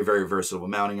very, very versatile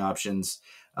mounting options.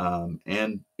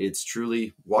 And it's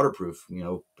truly waterproof. You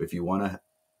know, if you want to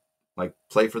like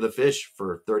play for the fish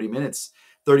for 30 minutes,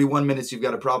 31 minutes, you've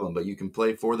got a problem, but you can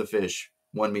play for the fish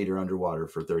 1 meter underwater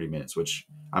for 30 minutes, which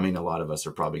I mean, a lot of us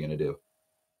are probably going to do.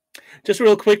 Just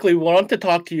real quickly, we want to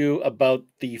talk to you about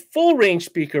the full range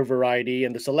speaker variety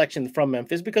and the selection from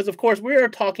Memphis, because of course we are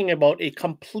talking about a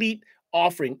complete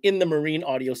offering in the marine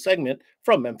audio segment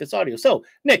from Memphis Audio. So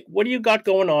Nick, what do you got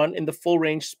going on in the full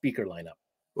range speaker lineup?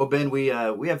 Well, Ben, we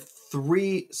have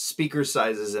 3 speaker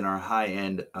sizes in our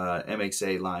high-end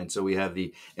MXA line. So we have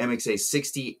the MXA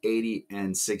 60, 80,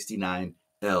 and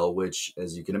 69L, which,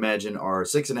 as you can imagine, are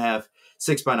 6.5,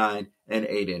 6x9, and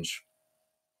 8-inch.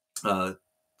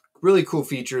 Really cool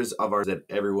features of ours that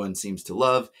everyone seems to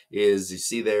love is, you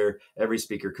see there, every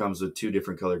speaker comes with 2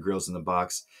 different color grills in the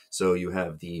box. So you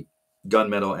have the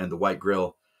gunmetal and the white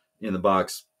grill in the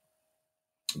box.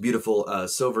 Beautiful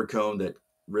silver cone that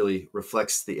really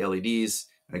reflects the LEDs.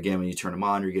 Again, when you turn them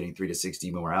on, you're getting 3 to 6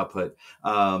 dB more output.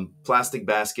 Plastic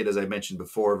basket, as I mentioned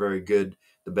before, very good.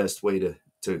 The best way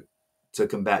to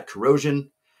combat corrosion.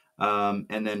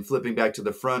 And then flipping back to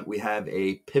the front, we have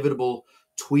a pivotable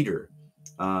tweeter.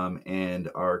 And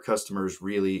our customers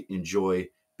really enjoy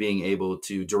being able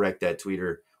to direct that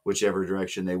tweeter whichever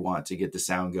direction they want to get the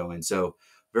sound going. So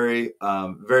very,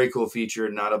 very cool feature.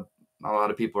 Not a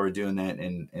lot of people are doing that,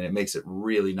 and it makes it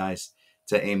really nice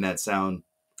to aim that sound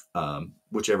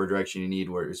whichever direction you need,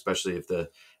 where especially if the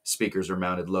speakers are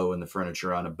mounted low in the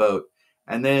furniture on a boat.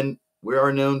 And then we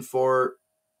are known for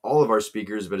all of our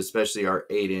speakers, but especially our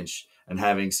 8-inch, and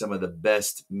having some of the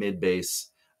best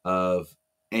mid-bass of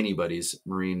anybody's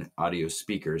marine audio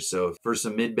speakers. So for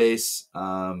some mid-bass,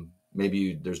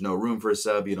 maybe there's no room for a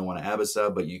sub, you don't want to have a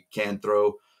sub, but you can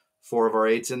throw 4 of our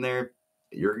 8s in there.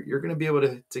 You're going to be able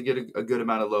to get a good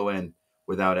amount of low end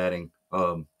without adding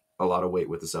a lot of weight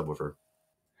with the subwoofer.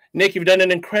 Nick, you've done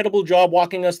an incredible job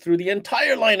walking us through the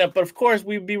entire lineup, but of course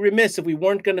we'd be remiss if we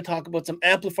weren't going to talk about some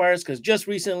amplifiers, because just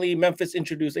recently Memphis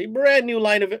introduced a brand new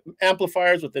line of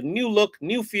amplifiers with a new look,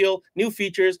 new feel, new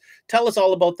features. Tell us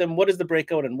all about them. What is the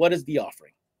breakout and what is the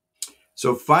offering?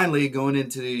 So finally, going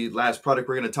into the last product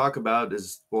we're going to talk about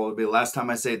is, well, it'll be the last time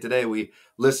I say it today, we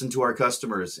listened to our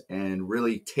customers and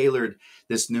really tailored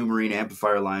this new marine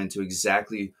amplifier line to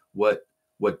exactly what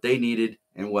they needed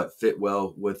and what fit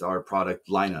well with our product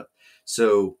lineup.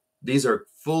 So these are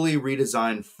fully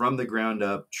redesigned from the ground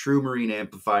up, true marine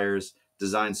amplifiers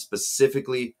designed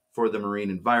specifically for the marine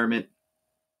environment.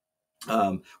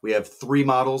 We have 3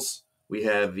 models. We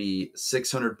have the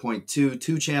 600.2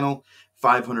 2-channel,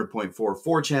 500.4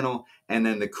 4-channel, and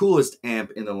then the coolest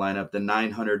amp in the lineup, the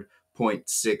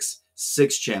 900.6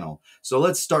 6-channel. So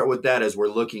let's start with that as we're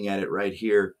looking at it right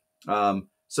here.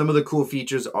 Some of the cool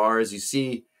features are, as you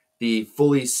see, the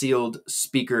fully sealed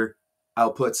speaker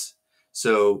outputs.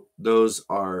 So those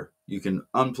are, you can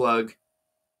unplug,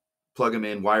 plug them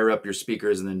in, wire up your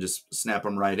speakers, and then just snap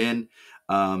them right in.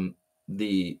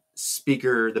 The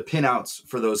speaker, the pinouts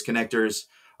for those connectors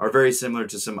are very similar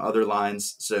to some other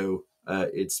lines. So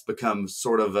It's become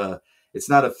sort of it's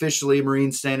not officially a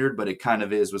marine standard, but it kind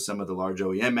of is with some of the large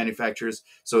OEM manufacturers.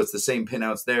 So it's the same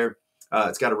pinouts there.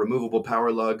 It's got a removable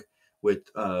power lug with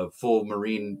full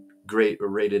marine grade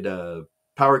rated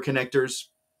power connectors.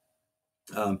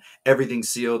 Everything's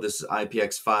sealed. This is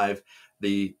IPX5.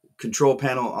 The control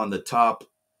panel on the top,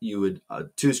 you would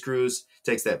 2 screws,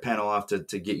 takes that panel off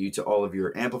to get you to all of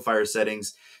your amplifier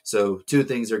settings. So 2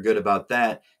 things are good about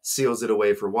that. Seals it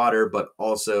away for water, but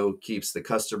also keeps the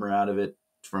customer out of it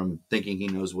from thinking he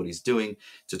knows what he's doing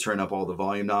to turn up all the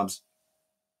volume knobs.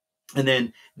 And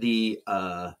then the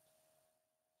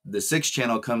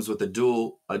 6-channel comes with a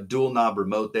dual knob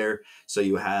remote there. So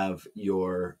you have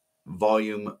your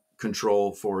volume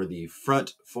control for the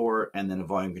front 4 and then a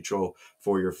volume control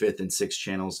for your 5th and 6th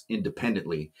channels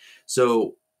independently.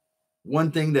 So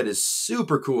one thing that is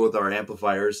super cool with our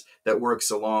amplifiers that works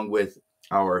along with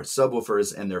our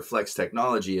subwoofers and their flex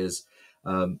technology is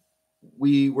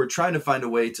we were trying to find a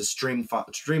way to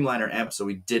streamline our amps so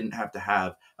we didn't have to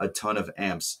have a ton of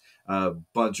amps, a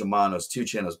bunch of monos, 2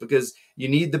 channels, because you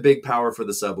need the big power for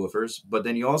the subwoofers, but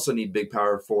then you also need big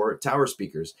power for tower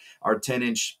speakers. Our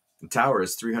 10-inch tower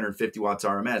is 350 watts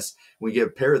RMS. When you get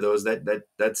a pair of those,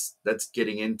 that's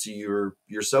getting into your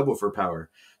subwoofer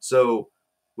power. So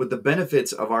with the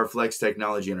benefits of our flex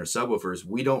technology and our subwoofers,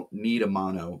 we don't need a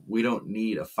mono. We don't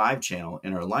need a 5-channel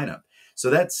in our lineup. So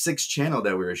that 6-channel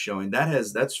that we were showing,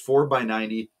 that's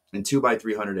 4x90 and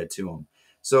 2x300 at 2 ohm.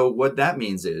 So what that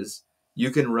means is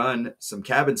you can run some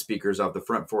cabin speakers off the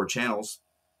front 4 channels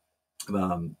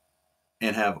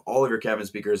and have all of your cabin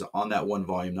speakers on that one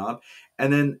volume knob.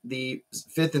 And then the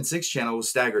 5th and 6th channel with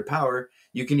staggered power,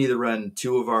 you can either run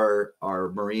 2 of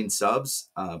our marine subs,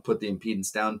 put the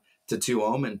impedance down to 2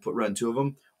 ohm and run 2 of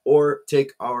them, or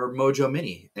take our Mojo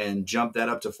Mini and jump that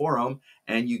up to 4 ohm,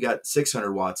 and you got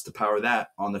 600 watts to power that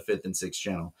on the 5th and 6th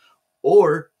channel.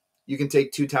 Or you can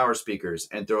take 2 tower speakers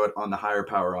and throw it on the higher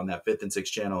power on that 5th and 6th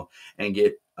channel and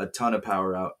get a ton of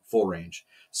power out full range.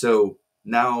 So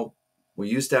now we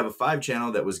used to have a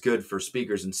 5-channel that was good for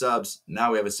speakers and subs.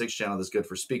 Now we have a 6-channel that's good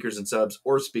for speakers and subs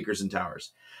or speakers and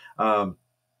towers.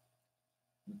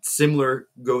 Similar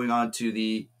going on to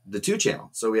the 2-channel.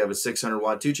 So we have a 600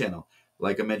 watt 2-channel.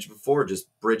 Like I mentioned before, just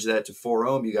bridge that to 4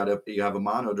 ohm. You have a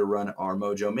mono to run our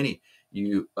Mojo Mini.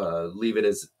 You leave it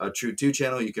as a true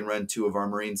 2-channel. You can run 2 of our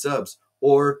marine subs,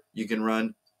 or you can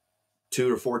run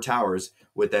 2 or 4 towers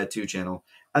with that 2-channel.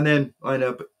 And then end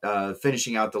up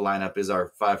finishing out the lineup is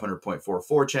our 500.4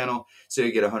 4-channel. So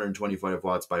you get 125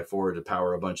 watts by 4 to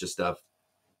power a bunch of stuff.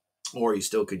 Or you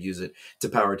still could use it to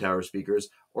power tower speakers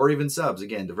or even subs.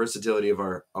 Again, the versatility of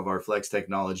our flex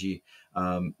technology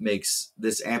makes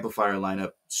this amplifier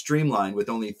lineup streamlined. With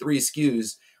only 3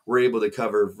 SKUs, we're able to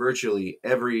cover virtually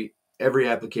every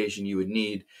application you would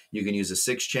need. You can use a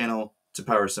 6-channel to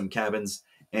power some cabins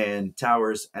and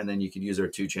towers, and then you can use our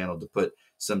 2-channel to put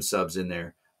some subs in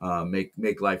there.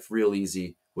 Make life real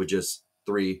easy with just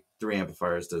three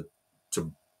amplifiers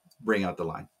to bring out the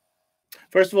line.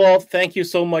 First of all, thank you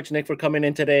so much, Nick, for coming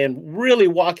in today and really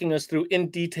walking us through in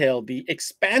detail the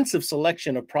expansive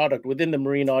selection of product within the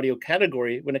marine audio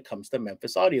category when it comes to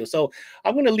Memphis Audio. So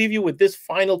I'm going to leave you with this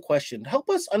final question. Help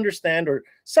us understand or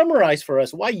summarize for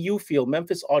us why you feel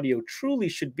Memphis Audio truly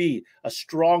should be a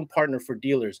strong partner for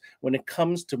dealers when it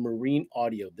comes to marine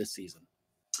audio this season.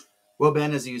 Well,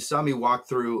 Ben, as you saw me walk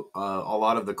through a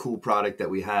lot of the cool product that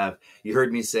we have, you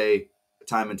heard me say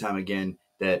time and time again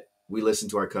that we listen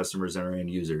to our customers and our end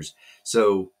users.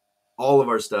 So all of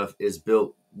our stuff is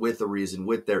built with a reason,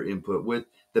 with their input, with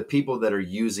the people that are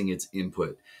using its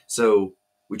input. So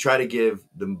we try to give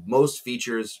the most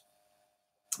features,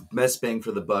 best bang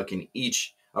for the buck in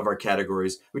each of our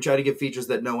categories. We try to give features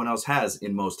that no one else has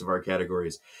in most of our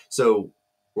categories. So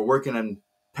we're working on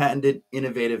patented,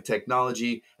 innovative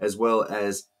technology, as well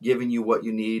as giving you what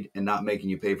you need and not making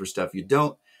you pay for stuff you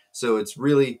don't. So it's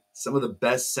really some of the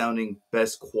best sounding,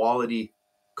 best quality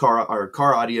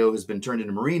car audio has been turned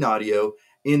into marine audio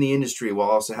in the industry, while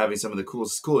also having some of the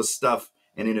coolest stuff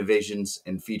and innovations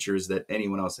and features that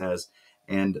anyone else has.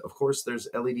 And of course, there's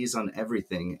LEDs on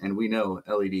everything, and we know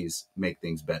LEDs make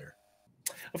things better.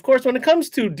 Of course, when it comes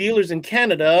to dealers in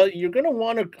Canada, you're going to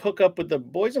want to hook up with the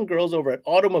boys and girls over at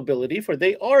Automobility, for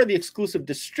they are the exclusive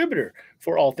distributor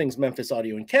for all things Memphis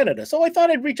Audio in Canada. So I thought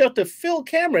I'd reach out to Phil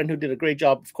Cameron, who did a great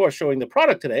job, of course, showing the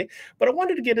product today, but I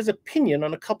wanted to get his opinion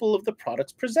on a couple of the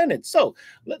products presented. So,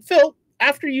 Phil,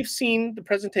 after you've seen the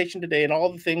presentation today and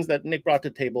all the things that Nick brought to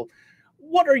the table,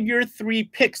 what are your 3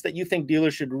 picks that you think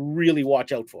dealers should really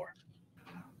watch out for?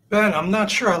 Ben, I'm not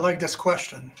sure I like this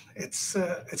question. It's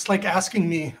like asking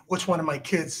me which one of my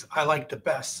kids I like the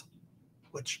best,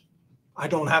 which I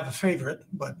don't have a favorite,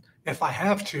 but if I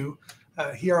have to,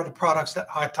 here are the products that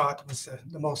I thought was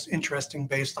the most interesting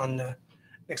based on the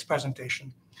next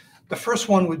presentation. The first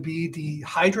one would be the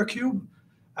Hydra Cube.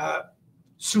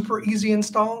 Super easy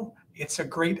install. It's a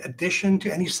great addition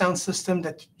to any sound system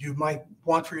that you might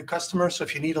want for your customers. So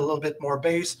if you need a little bit more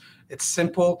bass, it's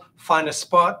simple. Find a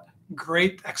spot.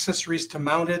 Great accessories to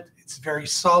mount it. It's very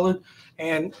solid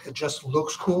and it just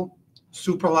looks cool.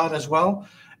 Super loud as well.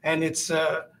 And it's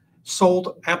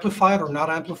sold amplified or not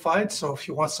amplified. So if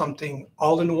you want something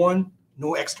all-in-one,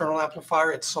 no external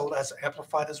amplifier, it's sold as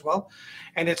amplified as well.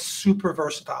 And it's super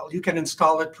versatile. You can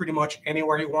install it pretty much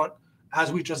anywhere you want.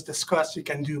 As we just discussed, you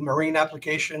can do marine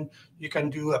application. You can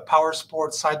do a power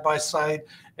sport side-by-side.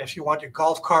 If you want your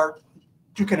golf cart,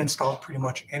 you can install it pretty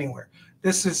much anywhere.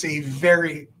 This is a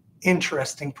very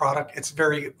interesting product. It's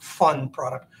very fun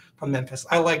product from Memphis.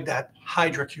 I like that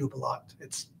Hydra Cube a lot.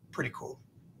 It's pretty cool.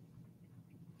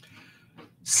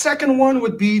 Second one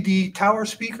would be the tower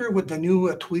speaker with the new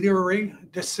tweeter array.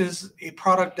 This is a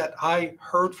product that I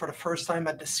heard for the first time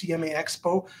at the CMA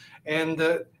Expo, and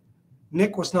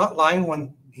Nick was not lying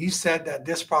when he said that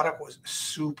this product was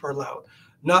super loud.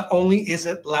 Not only is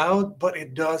it loud, but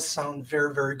it does sound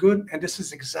very, very good. And this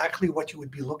is exactly what you would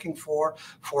be looking for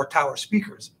tower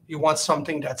speakers. You want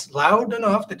something that's loud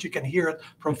enough that you can hear it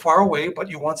from far away, but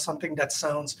you want something that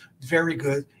sounds very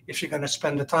good. If you're going to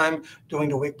spend the time doing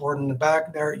the wakeboard in the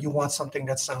back there, you want something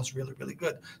that sounds really, really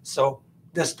good. So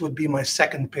this would be my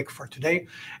second pick for today.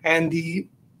 And the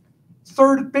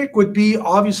third pick would be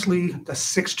obviously the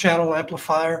 6-channel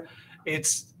amplifier.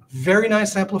 It's very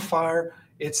nice amplifier.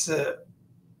 It's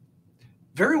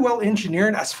very well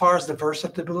engineered as far as the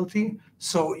versatility.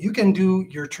 So you can do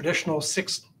your traditional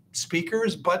 6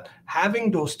 speakers, but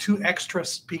having those 2 extra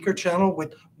speaker channel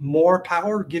with more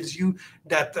power gives you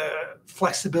that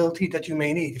flexibility that you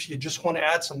may need. If you just want to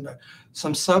add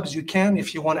some subs, you can.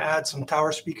 If you want to add some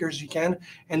tower speakers, you can.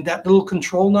 And that little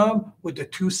control knob with the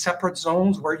 2 separate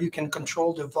zones where you can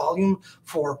control the volume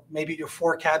for maybe your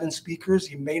 4 cabin speakers.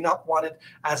 You may not want it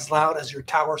as loud as your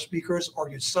tower speakers or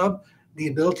your sub. The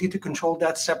ability to control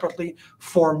that separately,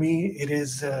 for me, it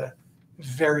is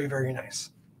very, very nice.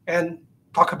 And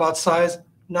talk about size,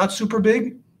 not super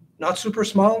big, not super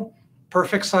small,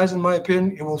 perfect size in my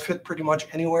opinion. It will fit pretty much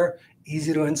anywhere,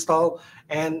 easy to install.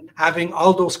 And having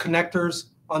all those connectors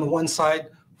on one side,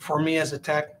 for me as a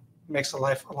tech, makes the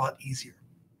life a lot easier.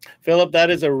 Philip, that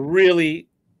is a really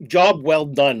job well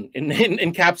done in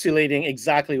encapsulating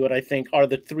exactly what I think are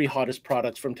the 3 hottest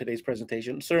products from today's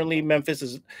presentation. Certainly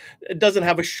Memphis doesn't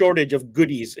have a shortage of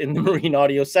goodies in the marine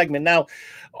audio segment. Now,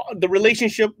 the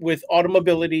relationship with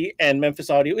Automobility and Memphis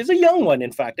Audio is a young one.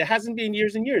 In fact, it hasn't been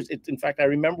years and years. In fact, I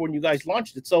remember when you guys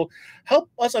launched it. So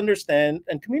help us understand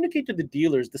and communicate to the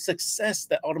dealers the success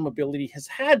that Automobility has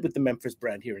had with the Memphis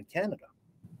brand here in Canada.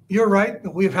 You're right.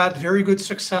 We've had very good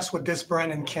success with this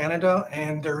brand in Canada,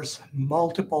 and there's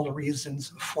multiple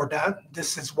reasons for that.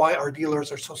 This is why our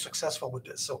dealers are so successful with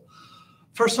this. So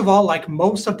first of all, like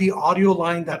most of the audio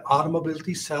line that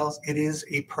Automobility sells, it is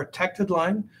a protected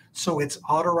line. So it's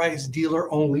authorized dealer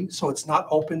only. So it's not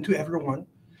open to everyone.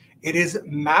 It is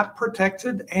map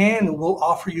protected and will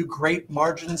offer you great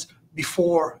margins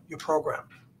before your program.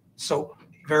 So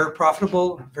very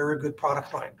profitable, very good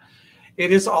product line.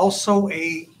 It is also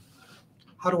a,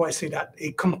 how do I say that?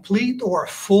 A complete or a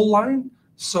full line.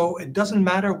 So it doesn't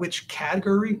matter which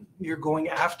category you're going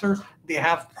after, they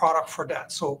have product for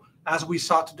that. So as we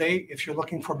saw today, if you're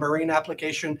looking for marine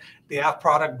application, they have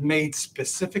product made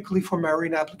specifically for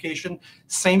marine application.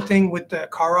 Same thing with the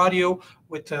car audio,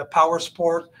 with the power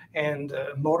sport and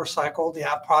motorcycle. They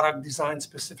have product designed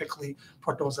specifically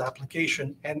for those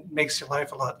applications and makes your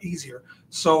life a lot easier.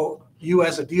 So you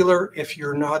as a dealer, if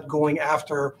you're not going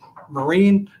after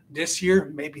marine this year,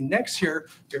 maybe next year,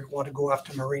 you want to go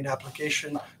after marine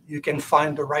application, you can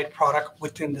find the right product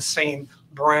within the same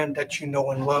brand that you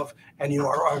know and love and you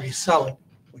are already selling,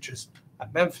 which is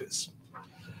at Memphis.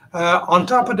 On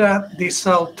top of that, they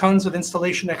sell tons of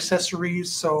installation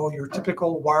accessories. So your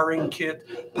typical wiring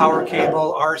kit, power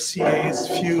cable,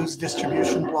 RCAs, fuse,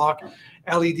 distribution block,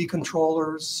 LED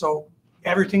controllers. So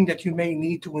everything that you may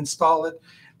need to install it.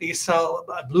 They sell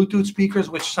Bluetooth speakers,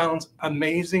 which sounds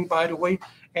amazing, by the way.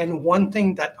 And one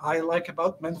thing that I like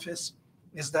about Memphis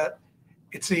is that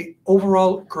it's a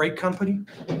overall great company.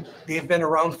 They've been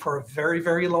around for a very,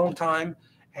 very long time,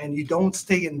 and you don't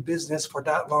stay in business for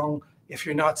that long if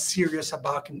you're not serious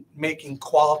about making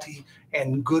quality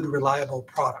and good, reliable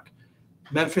product.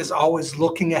 Memphis always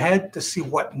looking ahead to see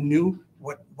what new,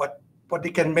 what they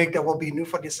can make that will be new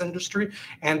for this industry,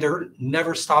 and they're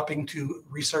never stopping to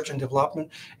research and development.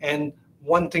 And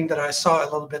one thing that I saw a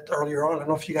little bit earlier on, I don't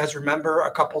know if you guys remember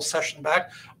a couple sessions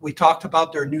back, we talked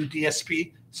about their new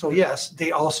DSP. So yes,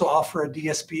 they also offer a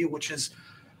DSP, which is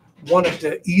one of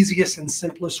the easiest and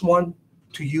simplest one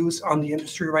to use on the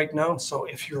industry right now. So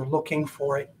if you're looking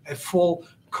for a full,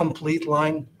 complete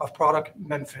line of product,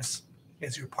 Memphis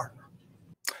is your partner.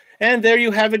 And there you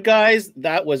have it, guys.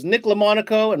 That was NICK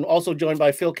LOMONACO, and also joined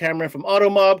by Phil Cameron from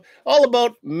AutoMob, all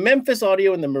about Memphis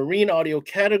audio in the marine audio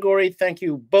category. Thank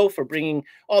you both for bringing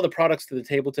all the products to the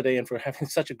table today and for having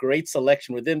such a great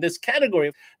selection within this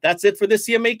category. That's it for the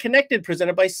CMA Connected,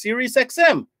 presented by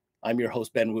SiriusXM. I'm your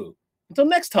host, Ben Wu. Until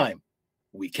next time,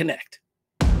 we connect.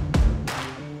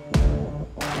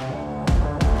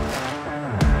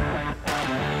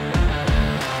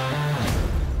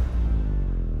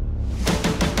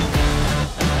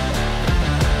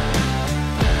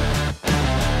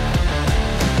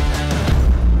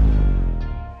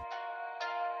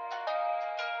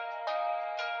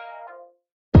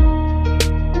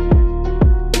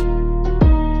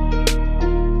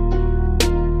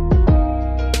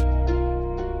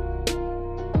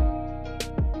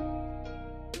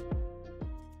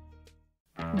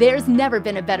 There's never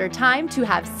been a better time to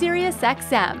have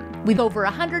SiriusXM with over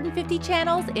 150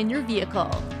 channels in your vehicle.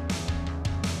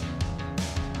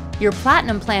 Your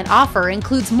Platinum Plan offer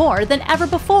includes more than ever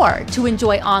before to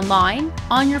enjoy online,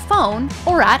 on your phone,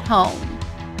 or at home.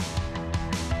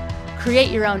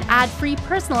 Create your own ad-free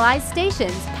personalized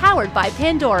stations powered by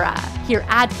Pandora. Hear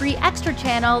ad-free extra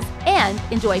channels and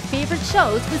enjoy favorite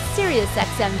shows with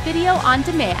SiriusXM Video on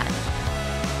Demand.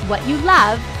 What you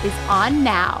love is on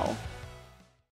now.